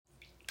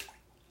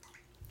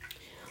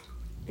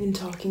in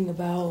talking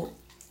about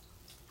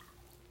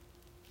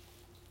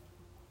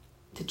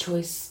the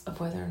choice of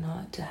whether or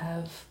not to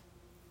have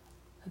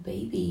a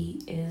baby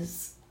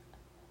is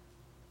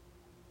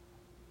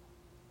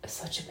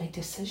such a big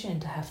decision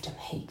to have to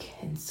make.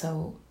 And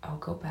so I'll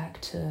go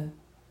back to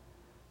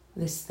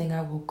this thing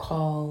I will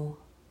call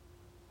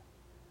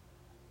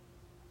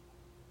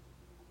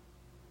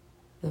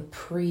the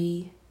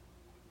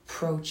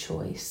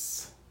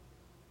pro-choice.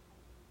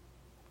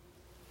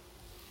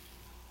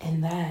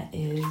 And that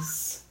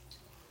is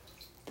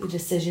the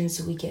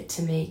decisions we get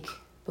to make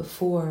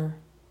before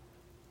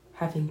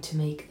having to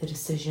make the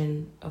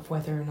decision of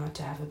whether or not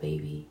to have a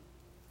baby.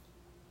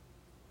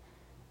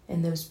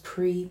 And those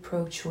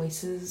pro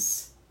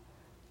choices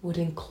would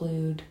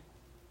include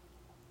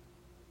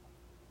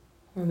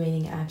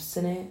remaining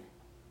abstinent,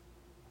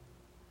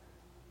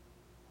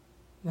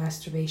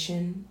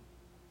 masturbation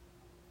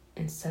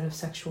instead of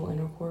sexual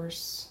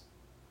intercourse,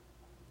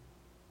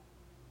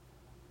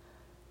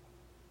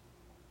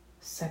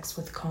 sex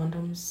with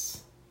condoms,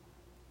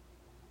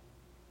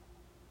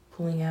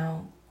 pulling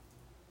out,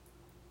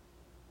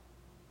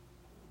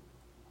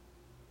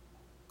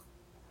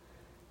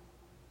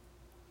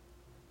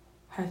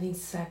 having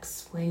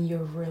sex when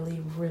you're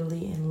really,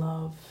 really in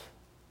love,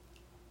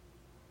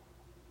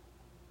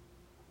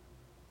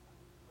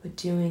 but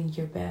doing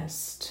your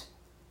best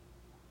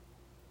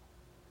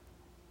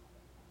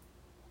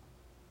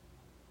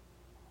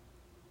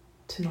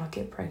to not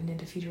get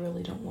pregnant if you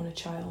really don't want a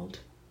child,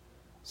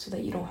 so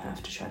that you don't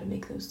have to try to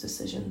make those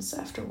decisions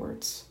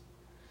afterwards.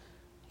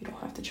 You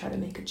don't have to try to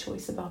make a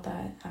choice about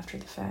that after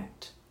the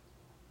fact.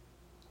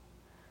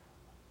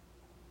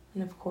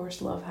 And of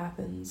course, love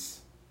happens.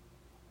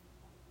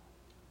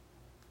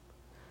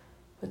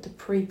 But the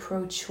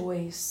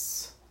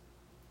pro-choice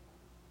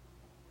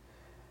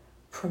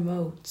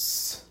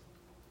promotes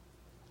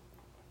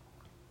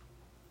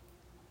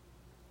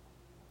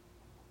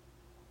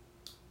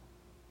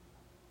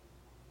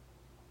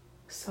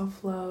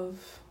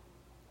self-love,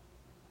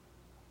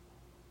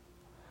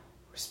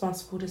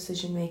 responsible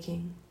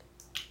decision-making,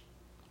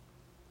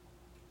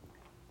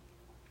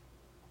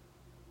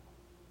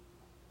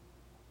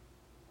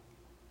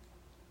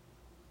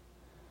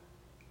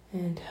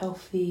 and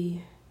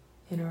healthy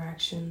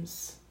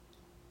interactions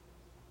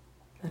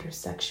that are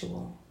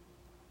sexual.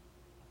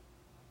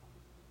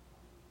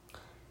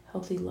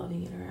 Healthy,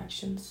 loving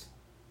interactions.